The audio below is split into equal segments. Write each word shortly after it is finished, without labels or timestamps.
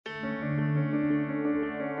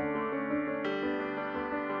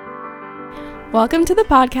Welcome to the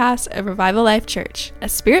podcast of Revival Life Church, a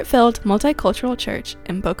spirit-filled multicultural church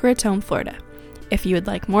in Boca Raton, Florida. If you would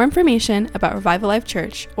like more information about Revival Life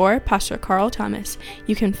Church or Pastor Carl Thomas,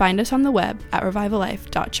 you can find us on the web at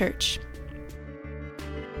revivallife.church.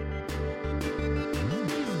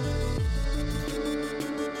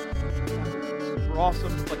 Super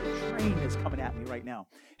awesome. It's like a train is coming at me right now.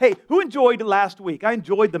 Hey, who enjoyed last week? I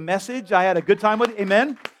enjoyed the message. I had a good time with it.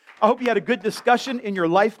 Amen. I hope you had a good discussion in your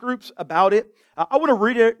life groups about it. I want to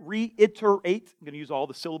reiterate. I'm going to use all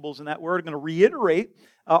the syllables in that word. I'm going to reiterate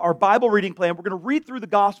our Bible reading plan. We're going to read through the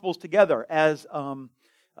Gospels together as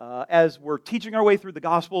we're teaching our way through the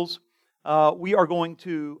Gospels. I'm going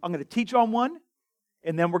to teach on one,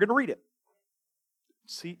 and then we're going to read it.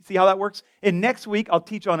 See how that works? And next week, I'll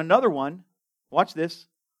teach on another one. Watch this.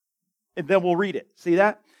 And then we'll read it. See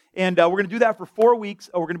that? And we're going to do that for 4 weeks.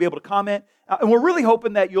 We're going to be able to comment. And we're really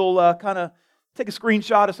hoping that you'll kind of take a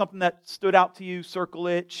screenshot of something that stood out to you, circle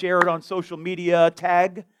it, share it on social media,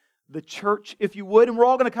 tag the church if you would. And we're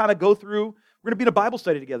all going to kind of go through. We're going to be in a Bible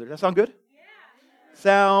study together. Does that sound good? Yeah.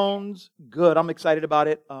 Sounds good. I'm excited about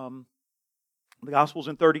it. The Gospel's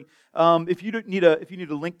in 30. If you need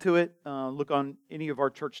a link to it, look on any of our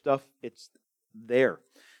church stuff. It's there.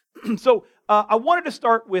 So I wanted to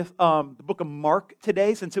start with the book of Mark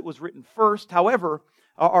today, since it was written first. However,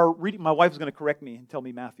 our reading, my wife is going to correct me and tell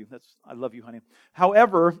me Matthew. I love you, honey.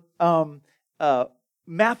 However,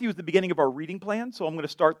 Matthew is the beginning of our reading plan, so I'm going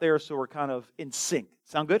to start there so we're kind of in sync.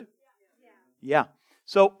 Sound good? Yeah.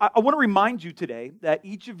 So I want to remind you today that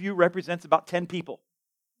each of you represents about 10 people.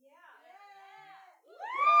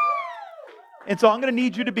 And so I'm going to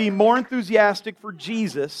need you to be more enthusiastic for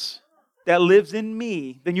Jesus that lives in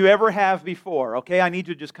me than you ever have before, okay? I need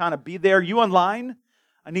you to just kind of be there. You online,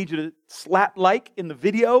 I need you to slap like in the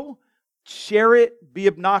video, share it, be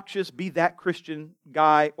obnoxious, be that Christian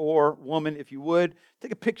guy or woman if you would.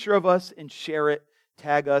 Take a picture of us and share it.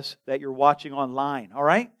 Tag us that you're watching online, all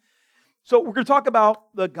right? So we're going to talk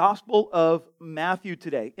about the Gospel of Matthew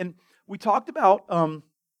today. And we talked about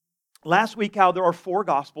last week how there are 4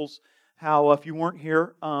 Gospels, how if you weren't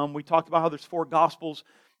here, we talked about how there's 4 Gospels,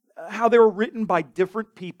 how they were written by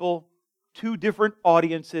different people, to different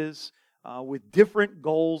audiences, with different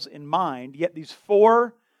goals in mind. Yet these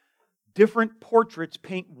 4 different portraits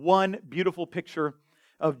paint one beautiful picture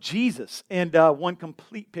of Jesus and one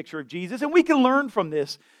complete picture of Jesus. And we can learn from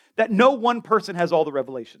this that no one person has all the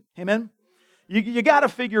revelation. Amen? You got to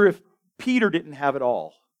figure if Peter didn't have it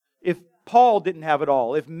all, if Paul didn't have it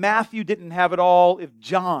all, if Matthew didn't have it all, if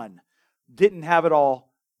John didn't have it all,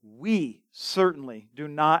 we certainly do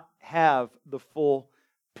not have the full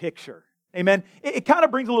picture. Amen. It kind of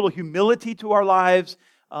brings a little humility to our lives,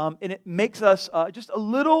 and it makes us just a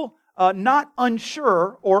little, not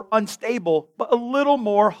unsure or unstable, but a little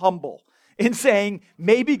more humble in saying,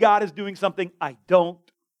 maybe God is doing something I don't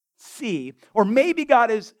see, or maybe God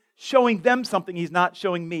is showing them something He's not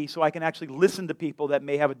showing me, so I can actually listen to people that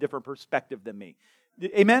may have a different perspective than me.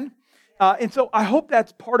 Amen? And so I hope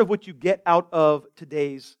that's part of what you get out of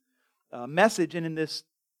today's message and in this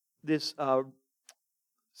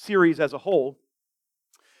series as a whole.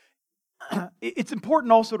 It's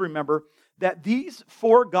important also to remember that these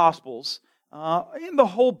 4 Gospels in the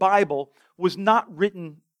whole Bible was not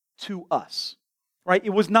written to us, right?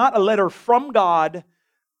 It was not a letter from God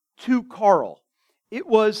to Carl. It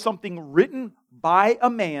was something written by a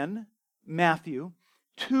man, Matthew,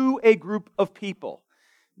 to a group of people,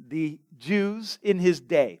 the Jews in his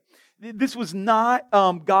day. This was not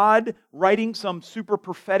God writing some super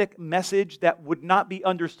prophetic message that would not be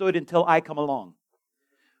understood until I come along,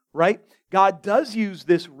 right? God does use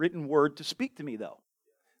this written word to speak to me, though.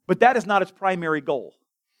 But that is not its primary goal.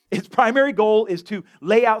 Its primary goal is to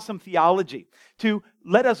lay out some theology, to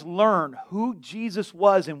let us learn who Jesus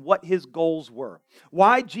was and what His goals were,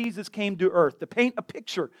 why Jesus came to earth, to paint a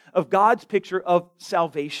picture of God's picture of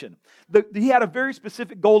salvation. He had a very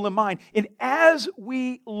specific goal in mind. And as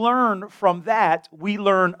we learn from that, we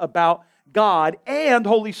learn about God, and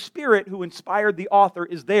Holy Spirit, who inspired the author,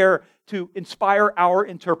 is there to inspire our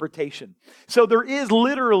interpretation. So there is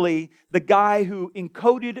literally the guy who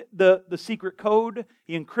encoded the secret code.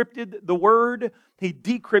 He encrypted the word. He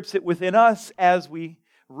decrypts it within us as we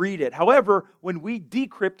read it. However, when we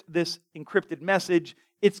decrypt this encrypted message,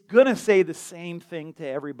 it's going to say the same thing to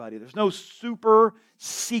everybody. There's no super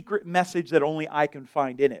secret message that only I can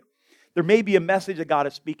find in it. There may be a message that God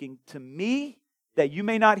is speaking to me that you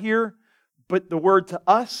may not hear, but the word to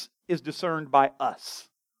us is discerned by us.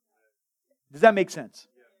 Does that make sense?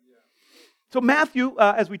 So Matthew,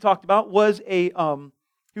 as we talked about, was he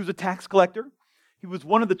was a tax collector. He was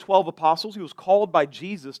one of the 12 apostles. He was called by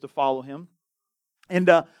Jesus to follow him. And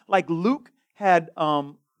like Luke had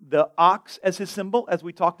the ox as his symbol, as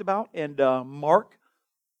we talked about, and Mark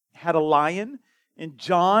had a lion, and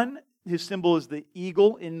John, his symbol is the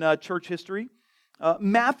eagle in church history.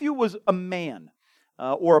 Matthew was a man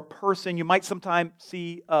or a person. You might sometimes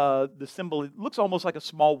see the symbol. It looks almost like a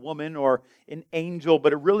small woman or an angel,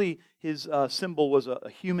 but his symbol was a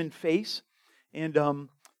human face. And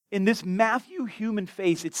in this Matthew human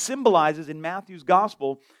face, it symbolizes in Matthew's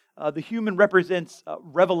gospel, the human represents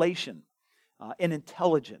revelation and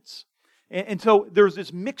intelligence. And so there's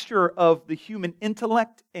this mixture of the human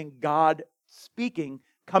intellect and God speaking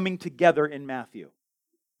coming together in Matthew.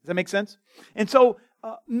 Does that make sense? And so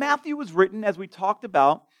Matthew was written, as we talked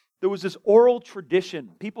about, there was this oral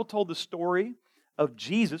tradition. People told the story of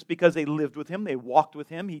Jesus because they lived with him, they walked with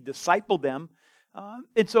him, he discipled them.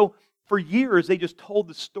 And so for years, they just told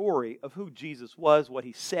the story of who Jesus was, what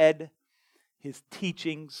he said, his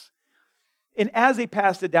teachings. And as they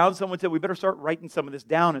passed it down, someone said, we better start writing some of this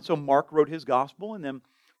down. And so Mark wrote his gospel, and then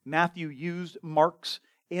Matthew used Mark's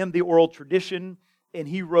and the oral tradition, and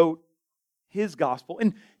he wrote his gospel.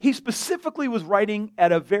 And he specifically was writing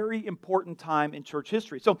at a very important time in church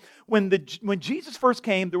history. So when Jesus first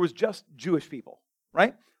came, there was just Jewish people,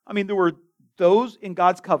 right? I mean, there were those in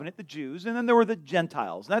God's covenant, the Jews, and then there were the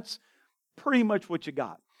Gentiles. That's pretty much what you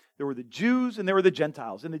got. There were the Jews and there were the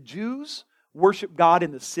Gentiles. And the Jews worshiped God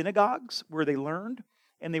in the synagogues where they learned,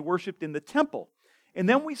 and they worshiped in the temple. And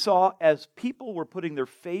then we saw as people were putting their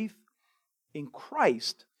faith in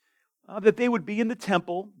Christ, that they would be in the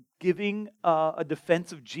temple giving a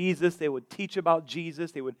defense of Jesus. They would teach about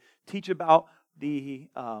Jesus. They would teach about the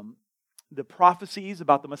prophecies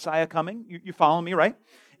about the Messiah coming. You follow me, right?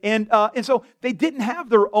 And so they didn't have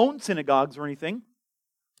their own synagogues or anything.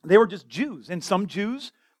 They were just Jews. And some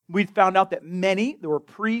Jews, we found out that there were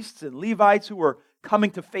priests and Levites who were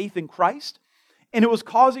coming to faith in Christ. And it was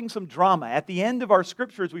causing some drama. At the end of our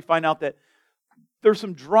scriptures, we find out that there's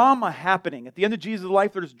some drama happening. At the end of Jesus'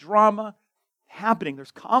 life, there's drama happening.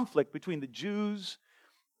 There's conflict between the Jews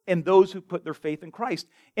and those who put their faith in Christ.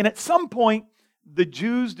 And at some point, the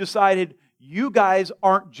Jews decided, you guys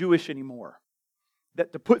aren't Jewish anymore.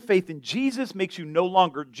 That to put faith in Jesus makes you no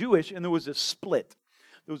longer Jewish, and there was a split.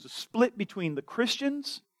 There was a split between the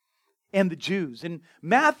Christians and the Jews. And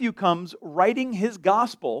Matthew comes writing his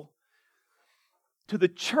gospel to the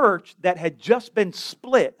church that had just been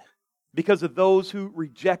split because of those who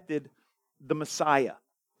rejected the Messiah,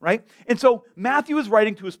 right? And so Matthew is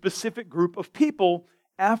writing to a specific group of people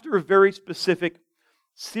after a very specific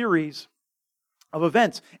series of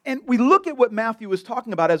events. And we look at what Matthew is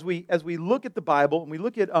talking about as we look at the Bible, and we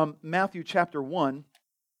look at Matthew chapter 1.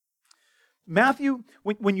 Matthew,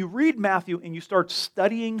 when you read Matthew and you start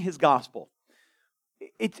studying his gospel,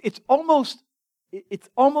 it's almost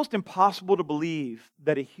impossible to believe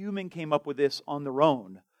that a human came up with this on their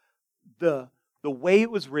own. The way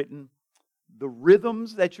it was written, the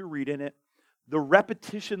rhythms that you read in it, the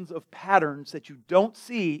repetitions of patterns that you don't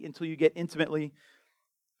see until you get intimately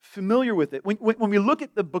familiar with it. When we look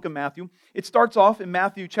at the book of Matthew, it starts off in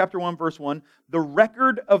Matthew chapter 1, verse 1, the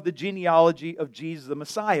record of the genealogy of Jesus the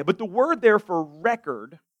Messiah. But the word there for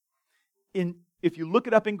record, if you look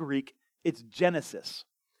it up in Greek, it's Genesis.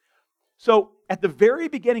 So at the very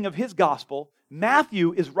beginning of his gospel,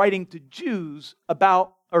 Matthew is writing to Jews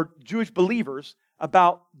or Jewish believers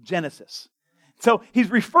about Genesis. So he's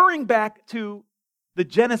referring back to the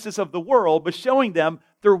genesis of the world, but showing them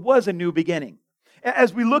there was a new beginning.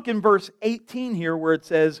 As we look in verse 18 here, where it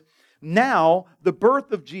says, now the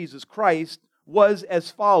birth of Jesus Christ was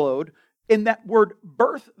as followed. In that word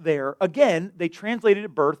birth there, again, they translated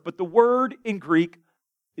it birth, but the word in Greek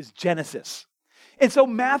is Genesis. And so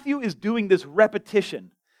Matthew is doing this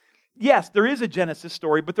repetition. Yes, there is a Genesis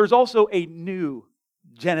story, but there's also a new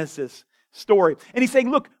Genesis story. And he's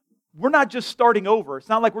saying, look, we're not just starting over. It's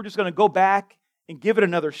not like we're just going to go back and give it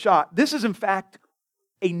another shot. This is, in fact,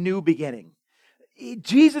 a new beginning.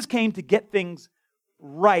 Jesus came to get things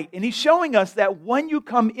right. And he's showing us that when you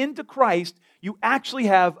come into Christ, you actually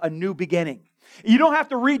have a new beginning. You don't have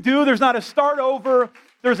to redo. There's not a start over.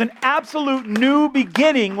 There's an absolute new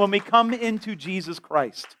beginning when we come into Jesus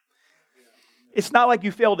Christ. It's not like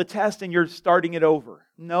you failed a test and you're starting it over.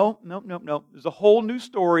 No. There's a whole new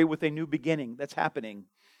story with a new beginning that's happening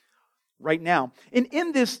right now. And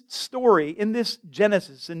in this story, in this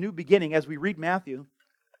Genesis, a new beginning, as we read Matthew,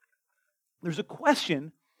 there's a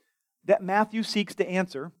question that Matthew seeks to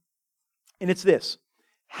answer, and it's this.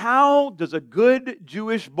 How does a good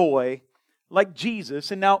Jewish boy like Jesus,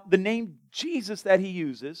 and now the name Jesus that he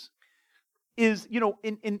uses is,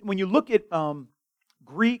 when you look at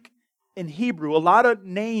Greek in Hebrew, a lot of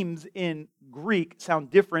names in Greek sound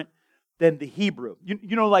different than the Hebrew.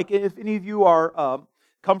 You know, like if any of you are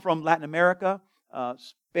come from Latin America,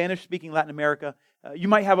 Spanish-speaking Latin America, you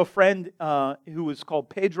might have a friend who is called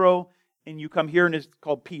Pedro, and you come here and it's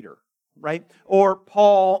called Peter, right? Or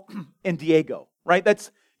Paul and Diego, right?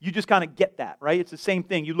 You just kind of get that, right? It's the same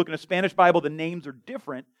thing. You look in a Spanish Bible, the names are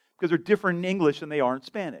different because they're different in English than they are in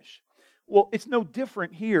Spanish. Well, it's no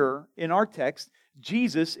different here in our text.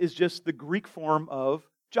 Jesus is just the Greek form of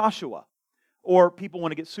Joshua. Or people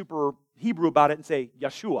want to get super Hebrew about it and say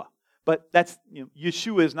Yeshua. But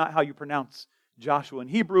Yeshua is not how you pronounce Joshua in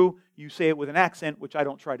Hebrew. You say it with an accent, which I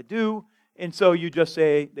don't try to do. And so they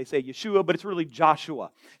say Yeshua, but it's really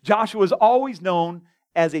Joshua. Joshua is always known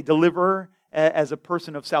as a deliverer, as a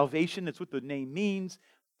person of salvation. That's what the name means.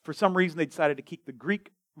 For some reason, they decided to keep the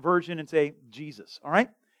Greek version and say Jesus. All right?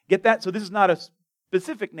 Get that? So this is not a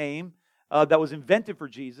specific name that was invented for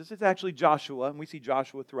Jesus. It's actually Joshua, and we see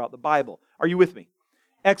Joshua throughout the Bible. Are you with me?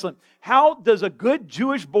 Excellent. How does a good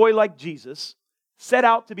Jewish boy like Jesus set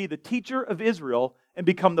out to be the teacher of Israel and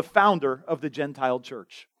become the founder of the Gentile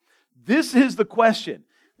church? This is the question.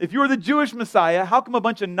 If you're the Jewish Messiah, how come a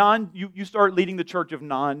bunch of you start leading the church of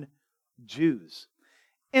non-Jews?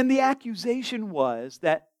 And the accusation was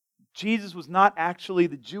that Jesus was not actually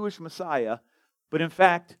the Jewish Messiah, but in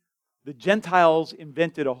fact, the Gentiles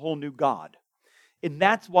invented a whole new God. And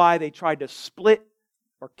that's why they tried to split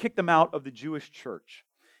or kick them out of the Jewish church.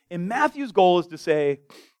 And Matthew's goal is to say,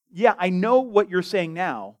 yeah, I know what you're saying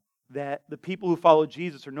now, that the people who follow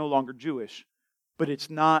Jesus are no longer Jewish, but it's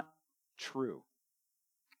not true.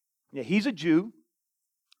 Yeah, he's a Jew.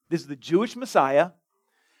 This is the Jewish Messiah.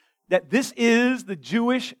 That this is the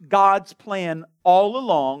Jewish God's plan all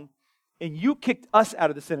along, and you kicked us out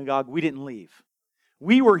of the synagogue. We didn't leave.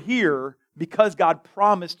 We were here because God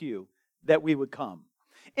promised you that we would come.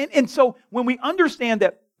 And so when we understand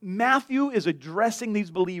that Matthew is addressing these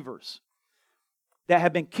believers that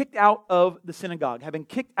have been kicked out of the synagogue, have been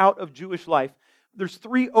kicked out of Jewish life, there's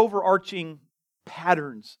three overarching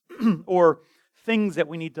patterns or things that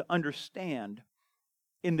we need to understand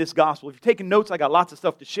in this gospel. If you're taking notes, I got lots of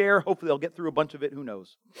stuff to share. Hopefully I'll get through a bunch of it. Who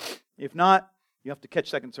knows? If not, you have to catch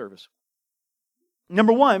second service.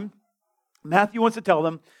 Number one, Matthew wants to tell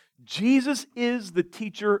them, Jesus is the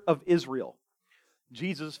teacher of Israel.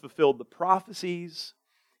 Jesus fulfilled the prophecies,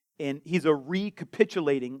 and he's a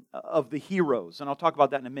recapitulating of the heroes. And I'll talk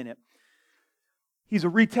about that in a minute. He's a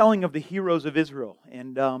retelling of the heroes of Israel.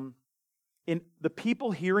 And the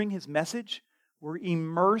people hearing his message were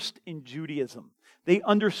immersed in Judaism. They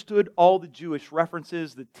understood all the Jewish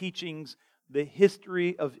references, the teachings, the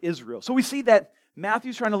history of Israel. So we see that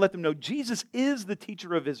Matthew's trying to let them know Jesus is the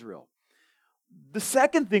teacher of Israel. The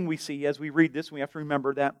second thing we see as we read this, we have to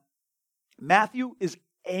remember that Matthew is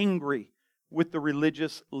angry with the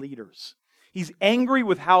religious leaders. He's angry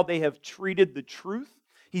with how they have treated the truth.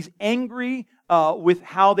 He's angry with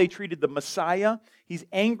how they treated the Messiah. He's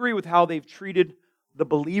angry with how they've treated the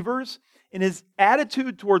believers. And his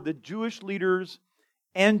attitude toward the Jewish leaders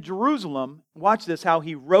and Jerusalem, watch this, how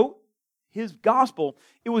he wrote his gospel.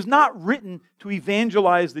 It was not written to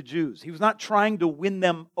evangelize the Jews. He was not trying to win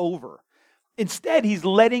them over. Instead, he's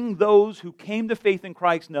letting those who came to faith in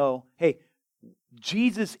Christ know, hey,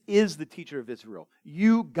 Jesus is the teacher of Israel.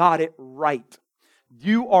 You got it right.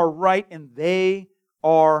 You are right and they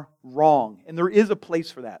are wrong. And there is a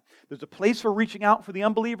place for that. There's a place for reaching out for the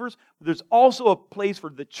unbelievers, but there's also a place for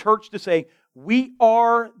the church to say, we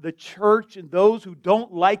are the church, and those who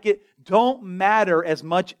don't like it don't matter as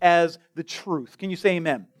much as the truth. Can you say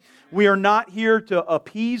amen? We are not here to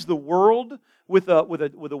appease the world with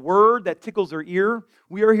a word that tickles their ear.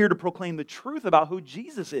 We are here to proclaim the truth about who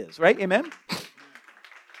Jesus is, right? Amen?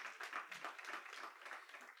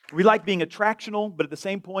 We like being attractional, but at the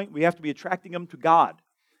same point, we have to be attracting them to God,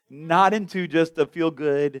 not into just a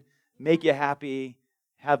feel-good, make you happy,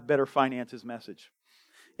 have better finances message.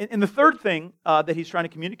 And the third thing that he's trying to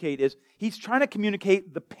communicate is he's trying to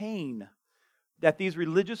communicate the pain that these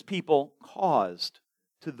religious people caused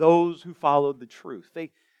to those who followed the truth.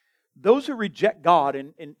 Those who reject God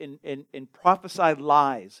and prophesy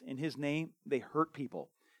lies in His name, they hurt people.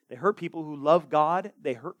 They hurt people who love God.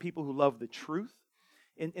 They hurt people who love the truth.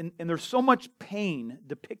 And there's so much pain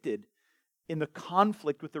depicted in the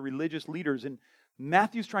conflict with the religious leaders. And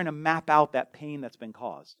Matthew's trying to map out that pain that's been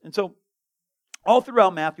caused. And so all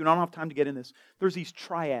throughout Matthew, and I don't have time to get in this, there's these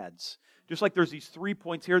triads. Just like there's these 3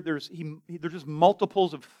 points here, there's just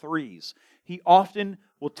multiples of threes. He often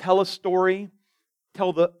will tell a story,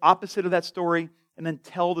 tell the opposite of that story, and then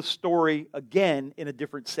tell the story again in a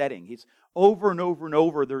different setting. He's over and over and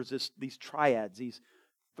over, there's these triads, these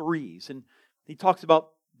threes. And he talks about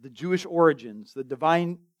the Jewish origins, the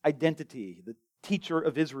divine identity, the teacher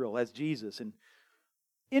of Israel as Jesus. And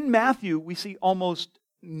in Matthew, we see almost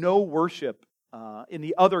no worship in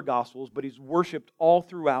the other Gospels, but he's worshipped all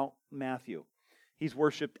throughout Matthew. He's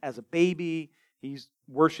worshipped as a baby. He's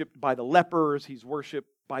worshipped by the lepers. He's worshipped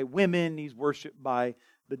by women. He's worshipped by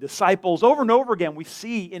the disciples. Over and over again, we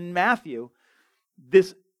see in Matthew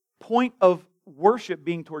this point of worship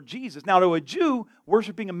being toward Jesus. Now, to a Jew,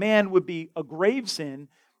 worshiping a man would be a grave sin.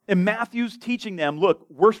 And Matthew's teaching them, look,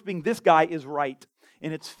 worshiping this guy is right.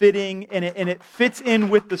 And it's fitting, and it fits in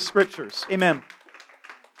with the Scriptures. Amen.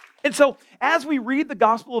 And so, as we read the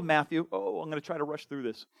Gospel of Matthew, I'm going to try to rush through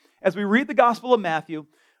this. As we read the Gospel of Matthew,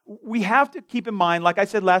 we have to keep in mind, like I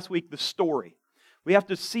said last week, the story. We have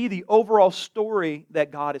to see the overall story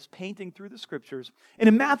that God is painting through the Scriptures. And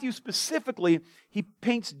in Matthew specifically, he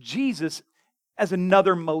paints Jesus as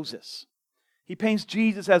another Moses. He paints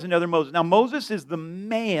Jesus as another Moses. Now, Moses is the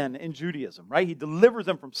man in Judaism, right? He delivers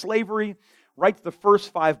them from slavery, writes the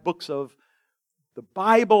first 5 books of the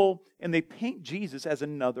Bible, and they paint Jesus as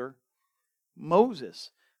another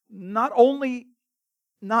Moses. Not only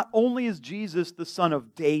is Jesus the son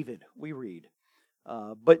of David, we read,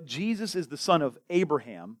 but Jesus is the son of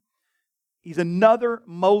Abraham. He's another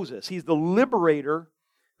Moses. He's the liberator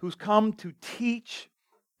who's come to teach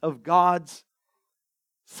of God's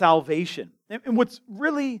salvation. And what's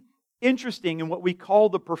really interesting and what we call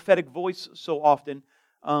the prophetic voice so often,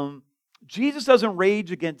 Jesus doesn't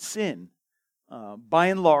rage against sin by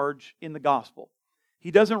and large in the gospel.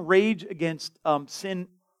 He doesn't rage against sin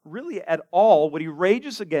really at all. What he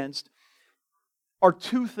rages against are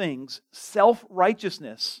 2 things: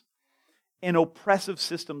 self-righteousness and oppressive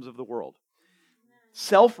systems of the world.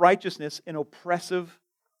 Self-righteousness and oppressive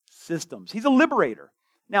systems. He's a liberator.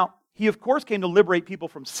 Now, he of course came to liberate people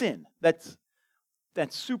from sin. That's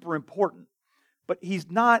super important. But he's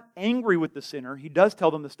not angry with the sinner. He does tell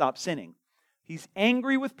them to stop sinning. He's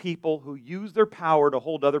angry with people who use their power to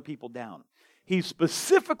hold other people down. He's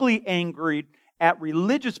specifically angry at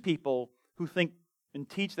religious people who think and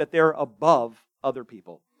teach that they're above other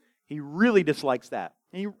people. He really dislikes that.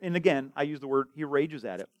 And again, I use the word, he rages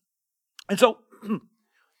at it. And so,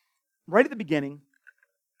 right at the beginning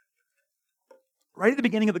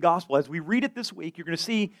of the gospel, as we read it this week, you're going to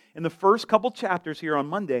see in the first couple chapters here on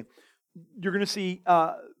Monday, you're going to see,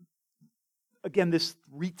 again, this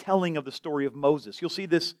retelling of the story of Moses. You'll see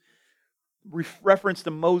this reference to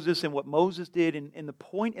Moses and what Moses did, and the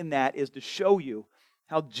point in that is to show you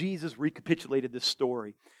how Jesus recapitulated this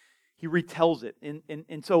story. He retells it.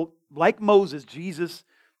 And so, like Moses, Jesus,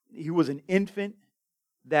 he was an infant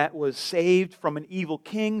that was saved from an evil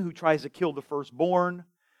king who tries to kill the firstborn.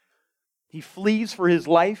 He flees for his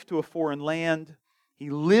life to a foreign land. He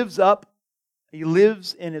lives and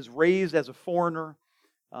is raised as a foreigner.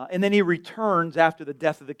 And then he returns after the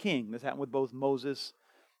death of the king. This happened with both Moses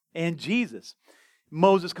and Jesus.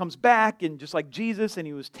 Moses comes back, and just like Jesus, and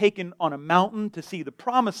he was taken on a mountain to see the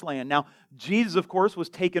promised land. Now, Jesus, of course, was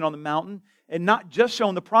taken on the mountain, and not just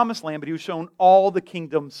shown the promised land, but he was shown all the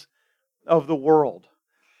kingdoms of the world.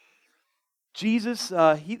 Jesus,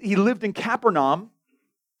 he lived in Capernaum,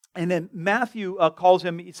 and then Matthew calls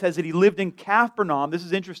him, he says that he lived in Capernaum, this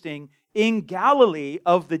is interesting, in Galilee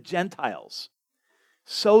of the Gentiles,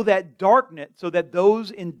 so that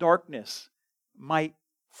those in darkness might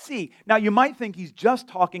see. Now, you might think he's just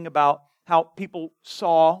talking about how people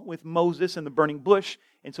saw with Moses and the burning bush,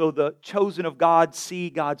 and so the chosen of God see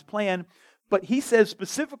God's plan. But he says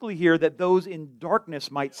specifically here that those in darkness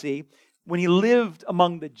might see. When he lived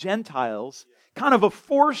among the Gentiles, kind of a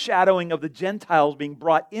foreshadowing of the Gentiles being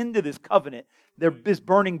brought into this covenant, this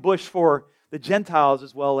burning bush for the Gentiles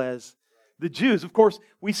as well as the Jews. Of course,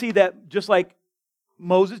 we see that just like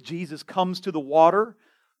Moses, Jesus comes to the water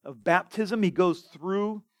of baptism. He goes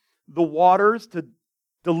through the waters to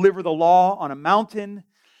deliver the law on a mountain.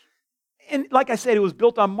 And like I said, it was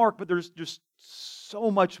built on Mark, but there's just so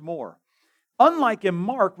much more. Unlike in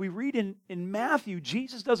Mark, we read in Matthew,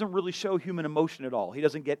 Jesus doesn't really show human emotion at all. He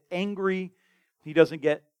doesn't get angry. He doesn't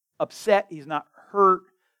get upset. He's not hurt.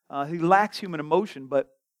 He lacks human emotion, but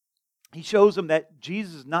he shows them that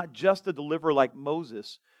Jesus is not just a deliverer like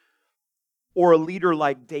Moses or a leader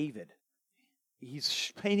like David.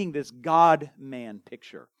 He's painting this God-man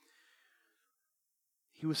picture.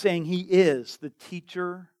 He was saying he is the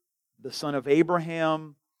teacher, the son of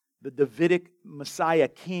Abraham, the Davidic Messiah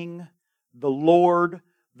king, the Lord,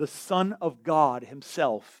 the Son of God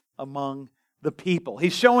himself among the people.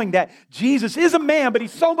 He's showing that Jesus is a man, but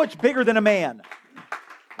he's so much bigger than a man.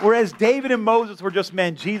 Whereas David and Moses were just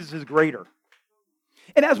men, Jesus is greater.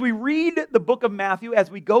 And as we read the book of Matthew,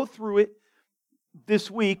 as we go through it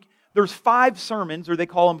this week, there's 5 sermons, or they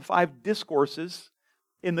call them 5 discourses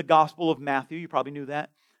in the Gospel of Matthew. You probably knew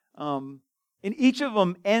that. And each of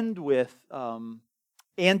them end with, and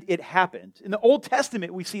it happened. In the Old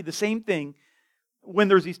Testament, we see the same thing. When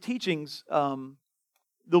there's these teachings,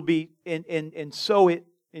 there'll be, and so it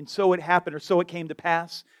happened, or so it came to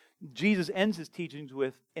pass. Jesus ends his teachings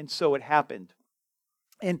with, and so it happened.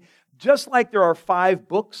 And just like there are 5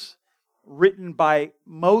 books written by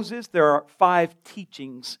Moses, there are 5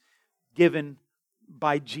 teachings given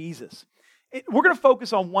by Jesus. We're going to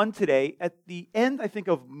focus on one today. At the end, I think,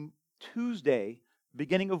 of Tuesday,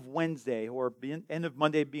 beginning of Wednesday, or end of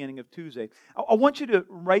Monday, beginning of Tuesday. I want you to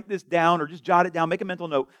write this down, or just jot it down, make a mental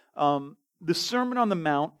note. The Sermon on the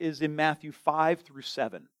Mount is in Matthew 5 through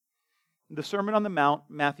 7. The Sermon on the Mount,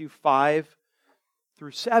 Matthew 5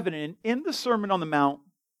 through 7. And in the Sermon on the Mount,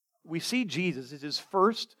 we see Jesus. It's his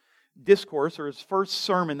first discourse, or his first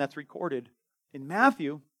sermon that's recorded in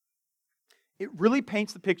Matthew. It really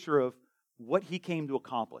paints the picture of what he came to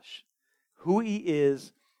accomplish, who he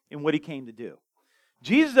is, and what he came to do.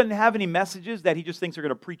 Jesus doesn't have any messages that he just thinks are going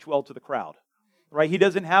to preach well to the crowd, right? He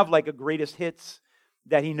doesn't have like a greatest hits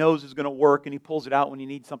that he knows is going to work, and he pulls it out when he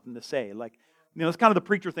needs something to say. Like, it's kind of the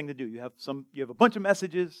preacher thing to do. You have a bunch of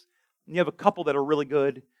messages, and you have a couple that are really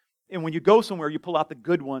good. And when you go somewhere, you pull out the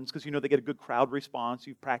good ones because you know they get a good crowd response.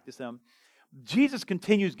 You've practiced them. Jesus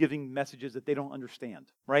continues giving messages that they don't understand,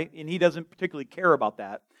 right? And he doesn't particularly care about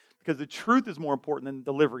that because the truth is more important than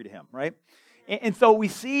delivery to him, right? And so we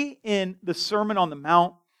see in the Sermon on the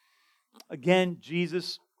Mount, again,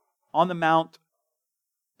 Jesus on the Mount,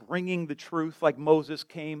 bringing the truth like Moses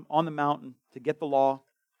came on the mountain to get the law.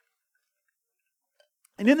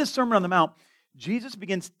 And in this Sermon on the Mount, Jesus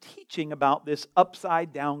begins teaching about this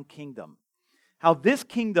upside-down kingdom. How this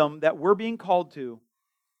kingdom that we're being called to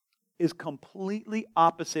is completely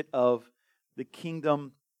opposite of the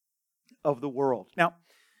kingdom of the world. Now,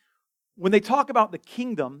 when they talk about the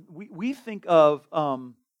kingdom, we think of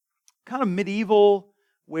kind of medieval,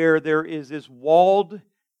 where there is this walled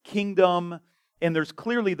kingdom, and there's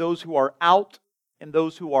clearly those who are out and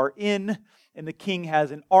those who are in, and the king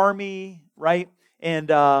has an army, right? And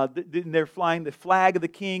they're flying the flag of the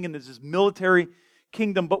king, and there's this military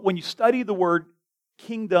kingdom. But when you study the word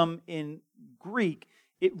kingdom in Greek,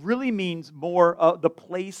 it really means more the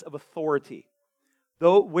place of authority.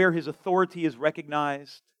 Though where his authority is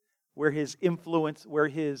recognized, where his influence, where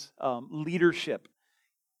his leadership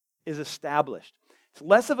is established. It's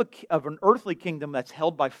less of an earthly kingdom that's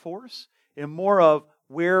held by force, and more of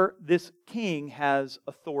where this king has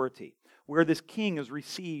authority, where this king is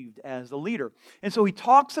received as the leader. And so he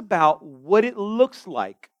talks about what it looks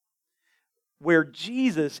like where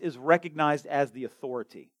Jesus is recognized as the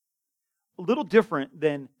authority. A little different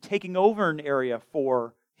than taking over an area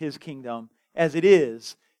for his kingdom, as it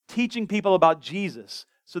is teaching people about Jesus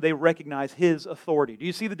so they recognize his authority. Do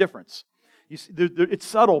you see the difference? You see, it's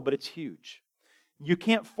subtle, but it's huge. You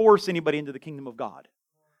can't force anybody into the kingdom of God.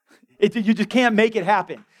 You just can't make it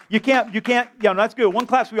happen. You can't, yeah, no, that's good. One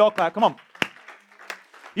clap, we all clap. Come on.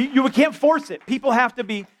 You can't force it. People have to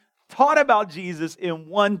be taught about Jesus and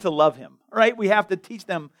one to love him, right? We have to teach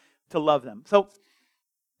them to love them. So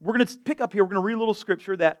we're going to pick up here. We're going to read a little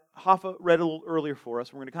scripture that Hoffa read a little earlier for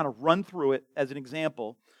us. We're going to kind of run through it as an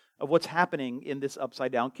example of what's happening in this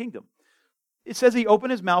upside-down kingdom. It says he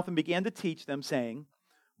opened his mouth and began to teach them, saying,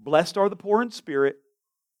 "Blessed are the poor in spirit,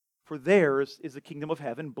 for theirs is the kingdom of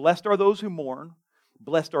heaven. Blessed are those who mourn.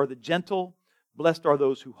 Blessed are the gentle. Blessed are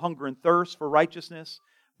those who hunger and thirst for righteousness.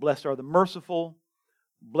 Blessed are the merciful.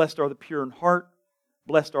 Blessed are the pure in heart.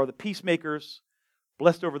 Blessed are the peacemakers.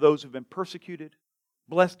 Blessed are those who've been persecuted.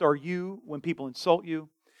 Blessed are you when people insult you."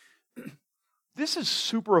 This is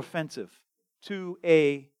super offensive to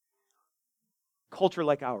a culture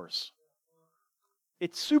like ours.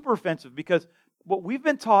 It's super offensive because what we've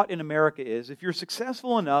been taught in America is if you're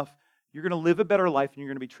successful enough, you're going to live a better life and you're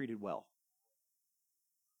going to be treated well.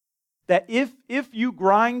 That if you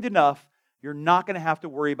grind enough, you're not going to have to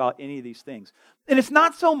worry about any of these things. And it's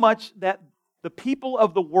not so much that the people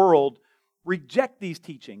of the world reject these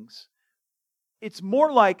teachings. It's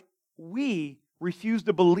more like we refuse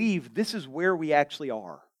to believe this is where we actually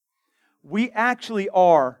are. We actually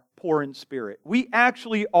are poor in spirit. We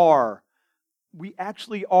actually are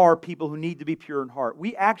people who need to be pure in heart.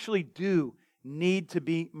 We actually do need to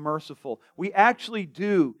be merciful. We actually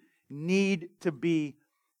do need to be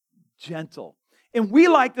gentle. And we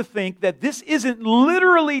like to think that this isn't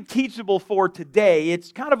literally teachable for today.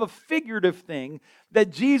 It's kind of a figurative thing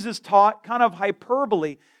that Jesus taught, kind of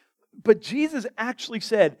hyperbole. But Jesus actually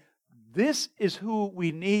said, This is who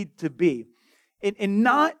we need to be. And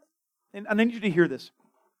I need you to hear this.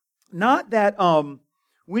 Not that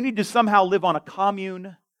we need to somehow live on a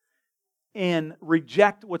commune and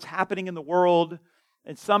reject what's happening in the world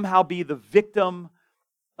and somehow be the victim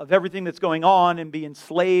of everything that's going on and be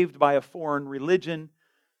enslaved by a foreign religion.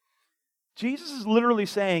 Jesus is literally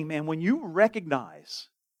saying, man, when you recognize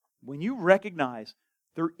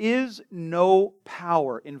there is no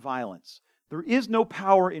power in violence, there is no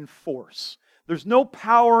power in force, there's no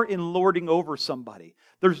power in lording over somebody,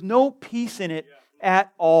 there's no peace in it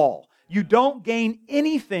at all. You don't gain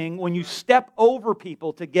anything when you step over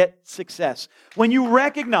people to get success. When you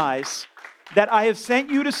recognize that I have sent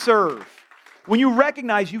you to serve, when you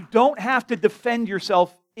recognize you don't have to defend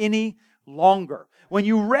yourself any longer, when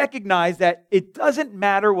you recognize that it doesn't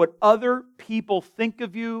matter what other people think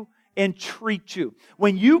of you and treat you,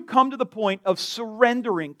 when you come to the point of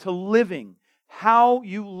surrendering to living how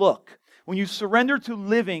you look, when you surrender to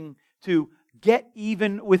living to get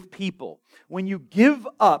even with people, when you give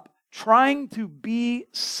up trying to be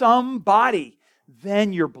somebody,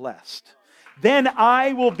 then you're blessed. Then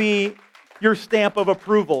I will be your stamp of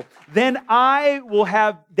approval. Then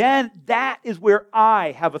that is where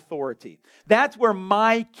I have authority. That's where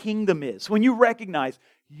my kingdom is. When you recognize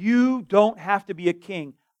you don't have to be a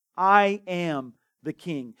king, I am the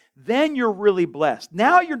king. Then you're really blessed.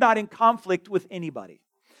 Now you're not in conflict with anybody.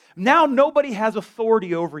 Now nobody has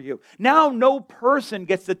authority over you. Now no person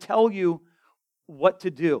gets to tell you what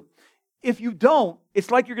to do. If you don't,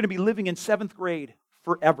 it's like you're going to be living in 7th grade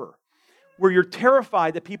forever, where you're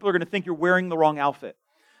terrified that people are going to think you're wearing the wrong outfit.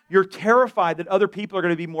 You're terrified that other people are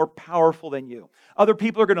going to be more powerful than you. Other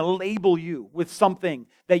people are going to label you with something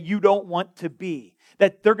that you don't want to be.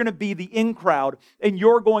 That they're going to be the in crowd and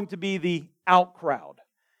you're going to be the out crowd.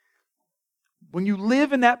 When you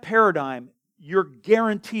live in that paradigm, you're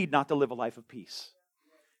guaranteed not to live a life of peace.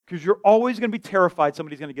 Because you're always going to be terrified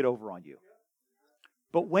somebody's going to get over on you.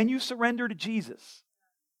 But when you surrender to Jesus,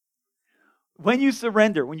 when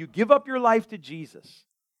you give up your life to Jesus,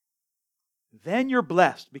 then you're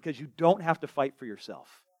blessed because you don't have to fight for yourself.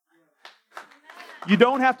 You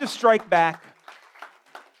don't have to strike back.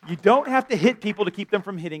 You don't have to hit people to keep them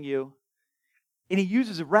from hitting you. And he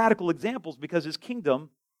uses radical examples because his kingdom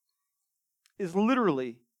is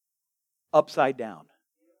literally upside down.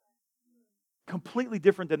 Completely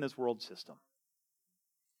different than this world system.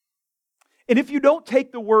 And if you don't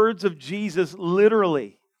take the words of Jesus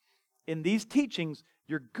literally in these teachings,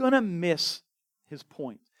 you're going to miss his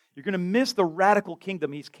point. You're going to miss the radical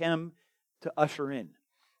kingdom he's come to usher in.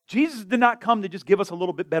 Jesus did not come to just give us a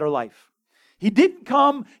little bit better life. He didn't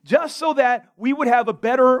come just so that we would have a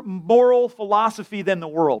better moral philosophy than the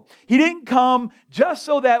world. He didn't come just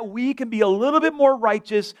so that we can be a little bit more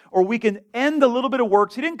righteous or we can end a little bit of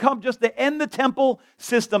works. He didn't come just to end the temple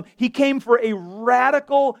system. He came for a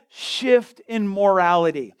radical shift in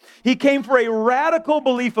morality. He came for a radical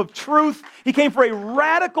belief of truth. He came for a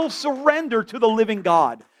radical surrender to the living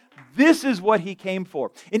God. This is what he came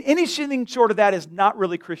for. And anything short of that is not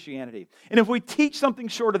really Christianity. And if we teach something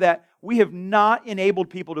short of that, we have not enabled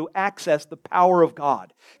people to access the power of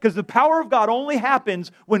God. Because the power of God only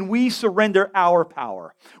happens when we surrender our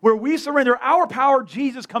power. Where we surrender our power,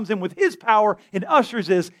 Jesus comes in with his power and ushers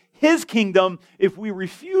in his kingdom. If we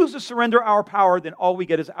refuse to surrender our power, then all we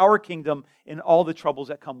get is our kingdom and all the troubles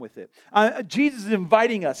that come with it. Jesus is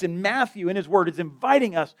inviting us, in Matthew, in his word, is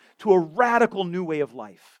inviting us to a radical new way of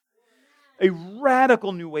life. A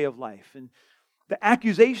radical new way of life. And the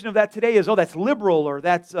accusation of that today is, oh, that's liberal, or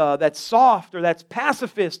that's soft, or that's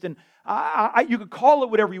pacifist, and you could call it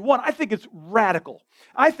whatever you want. I think it's radical.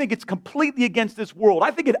 I think it's completely against this world. I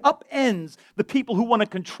think it upends the people who want to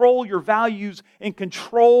control your values and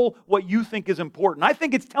control what you think is important. I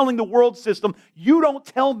think it's telling the world system, you don't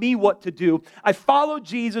tell me what to do. I follow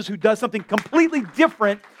Jesus who does something completely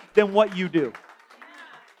different than what you do.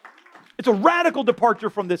 It's a radical departure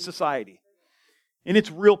from this society. And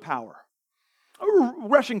it's real power. We're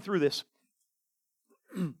rushing through this.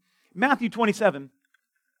 Matthew 27,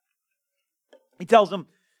 he tells them,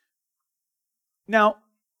 now,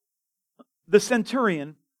 the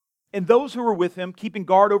centurion and those who were with him, keeping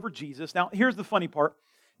guard over Jesus. Now, here's the funny part.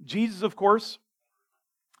 Jesus, of course,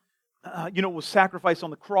 was sacrificed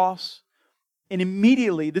on the cross. And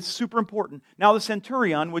immediately, this is super important. Now, the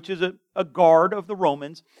centurion, which is a guard of the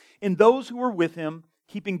Romans, and those who were with him,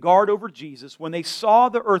 keeping guard over Jesus, when they saw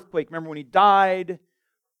the earthquake, remember when he died,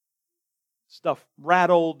 stuff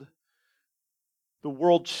rattled, the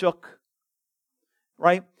world shook,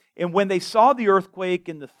 right? And when they saw the earthquake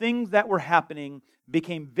and the things that were happening,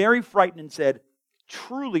 became very frightened and said,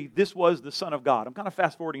 truly this was the Son of God. I'm kind of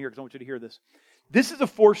fast forwarding here because I want you to hear this. This is a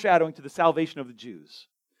foreshadowing to the salvation of the Jews.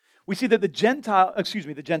 We see that the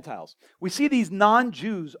Gentiles, we see these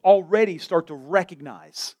non-Jews already start to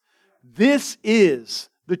recognize this is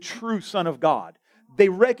the true Son of God. They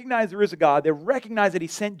recognize there is a God. They recognize that He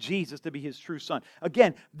sent Jesus to be His true Son.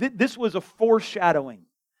 Again, this was a foreshadowing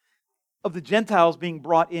of the Gentiles being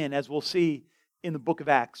brought in, as we'll see in the book of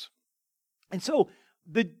Acts. And so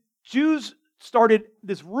the Jews started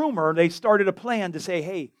this rumor. They started a plan to say,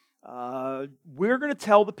 hey, we're going to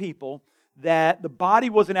tell the people that the body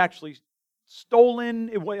wasn't actually stolen.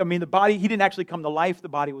 The body, He didn't actually come to life. The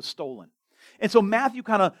body was stolen. And so Matthew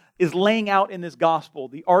kind of is laying out in this gospel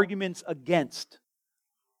the arguments against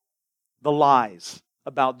the lies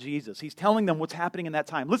about Jesus. He's telling them what's happening in that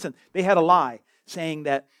time. Listen, they had a lie saying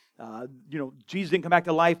that Jesus didn't come back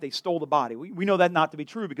to life. They stole the body. We know that not to be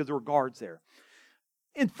true because there were guards there.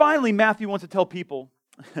 And finally, Matthew wants to tell people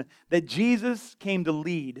that Jesus came to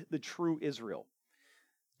lead the true Israel.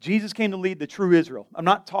 Jesus came to lead the true Israel. I'm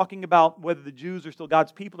not talking about whether the Jews are still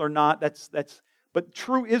God's people or not. But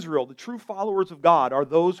true Israel, the true followers of God, are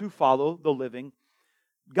those who follow the living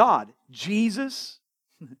God. Jesus,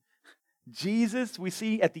 we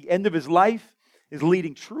see at the end of His life, is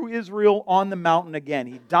leading true Israel on the mountain again.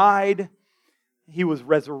 He died. He was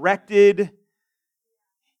resurrected.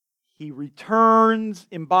 He returns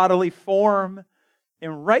in bodily form.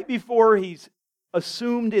 And right before He's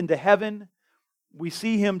assumed into heaven, we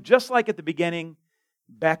see Him, just like at the beginning,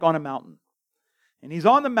 back on a mountain. And He's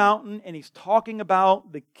on the mountain and He's talking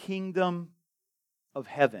about the kingdom of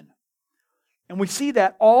heaven. And we see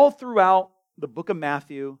that all throughout the book of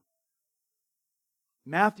Matthew.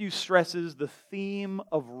 Matthew stresses the theme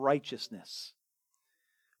of righteousness.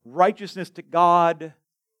 Righteousness to God,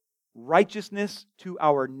 righteousness to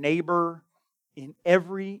our neighbor in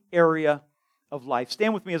every area of life.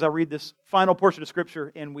 Stand with me as I read this final portion of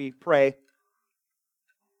Scripture and we pray.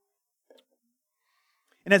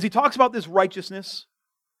 And as he talks about this righteousness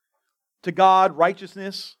to God,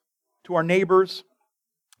 righteousness to our neighbors,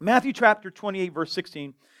 Matthew chapter 28, verse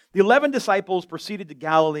 16, the 11 disciples proceeded to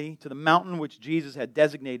Galilee, to the mountain which Jesus had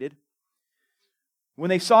designated. When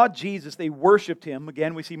they saw Jesus, they worshipped Him.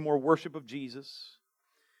 Again, we see more worship of Jesus.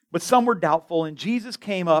 But some were doubtful, and Jesus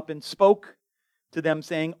came up and spoke to them,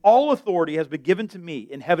 saying, all authority has been given to me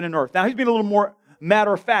in heaven and earth. Now, He's being a little more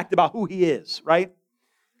matter of fact about who He is, right?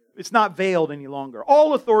 It's not veiled any longer.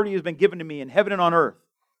 All authority has been given to me in heaven and on earth.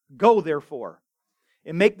 Go, therefore,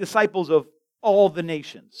 and make disciples of all the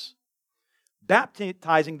nations,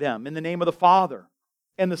 baptizing them in the name of the Father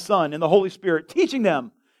and the Son and the Holy Spirit, teaching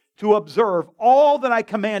them to observe all that I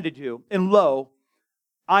commanded you. And lo,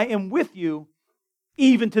 I am with you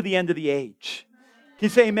even to the end of the age. Can you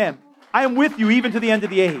say amen? I am with you even to the end of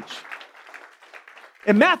the age.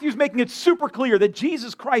 And Matthew's making it super clear that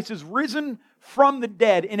Jesus Christ is risen from the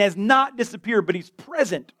dead and has not disappeared, but He's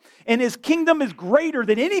present. And His kingdom is greater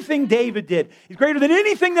than anything David did. He's greater than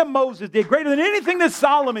anything that Moses did, greater than anything that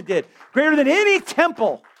Solomon did, greater than any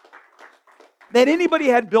temple that anybody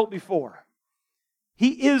had built before.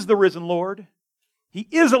 He is the risen Lord. He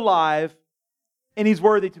is alive, and He's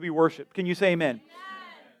worthy to be worshiped. Can you say amen? Yes.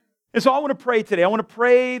 And so I want to pray today. I want to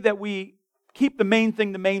pray that we keep the main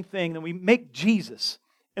thing, that we make Jesus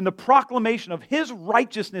and the proclamation of His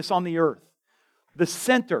righteousness on the earth the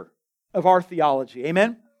center of our theology.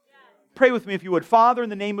 Amen? Yes. Pray with me if you would. Father, in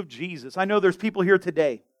the name of Jesus, I know there's people here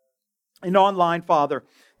today and online, Father,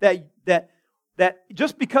 that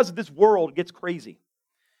just because this world gets crazy,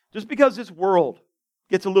 just because this world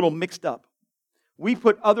gets a little mixed up, we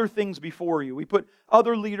put other things before you. We put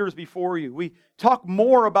other leaders before you. We talk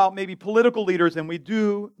more about maybe political leaders than we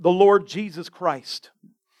do the Lord Jesus Christ.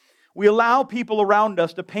 We allow people around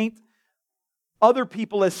us to paint other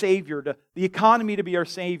people as Savior, to the economy to be our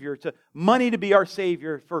Savior, to money to be our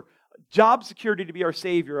Savior, for job security to be our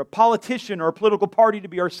Savior, a politician or a political party to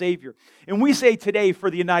be our Savior. And we say today for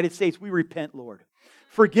the United States, we repent, Lord.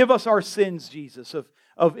 Forgive us our sins, Jesus,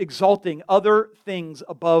 of exalting other things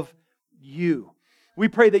above you. We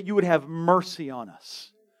pray that you would have mercy on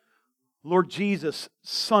us. Lord Jesus,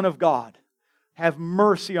 Son of God, have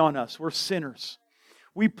mercy on us. We're sinners.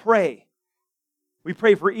 We pray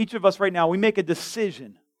for each of us right now. We make a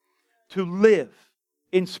decision to live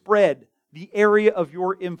and spread the area of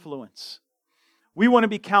your influence. We want to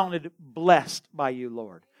be counted blessed by you,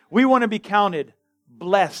 Lord. We want to be counted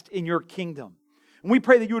blessed in your kingdom. And we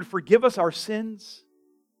pray that you would forgive us our sins,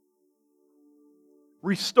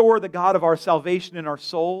 restore the God of our salvation in our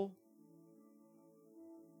soul,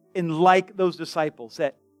 and like those disciples,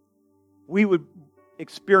 that we would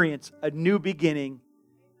experience a new beginning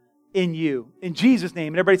in you. In Jesus'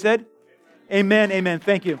 name. And everybody said, amen, amen.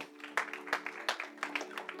 Thank you.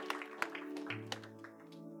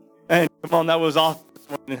 And come on, that was awesome.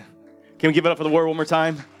 Can we give it up for the word one more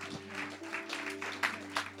time?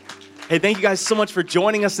 Hey, thank you guys so much for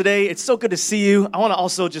joining us today. It's so good to see you. I want to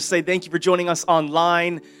also just say thank you for joining us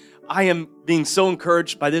online. I am being so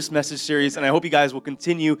encouraged by this message series, and I hope you guys will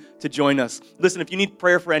continue to join us. Listen, if you need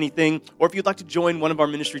prayer for anything, or if you'd like to join one of our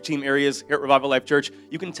ministry team areas here at Revival Life Church,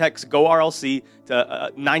 you can text GoRLC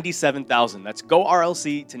to 97,000. That's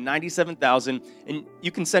GoRLC to 97,000, and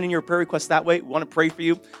you can send in your prayer request that way. We want to pray for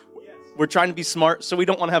you. We're trying to be smart, so we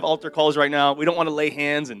don't want to have altar calls right now. We don't want to lay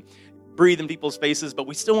hands and breathe in people's faces, but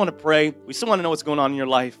we still want to pray. We still want to know what's going on in your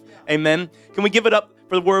life. Amen. Can we give it up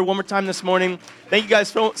for the word one more time this morning? Thank you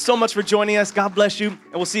guys so much for joining us. God bless you,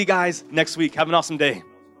 and we'll see you guys next week. Have an awesome day.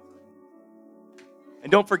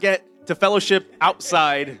 And don't forget to fellowship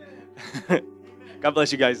outside. God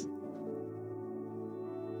bless you guys.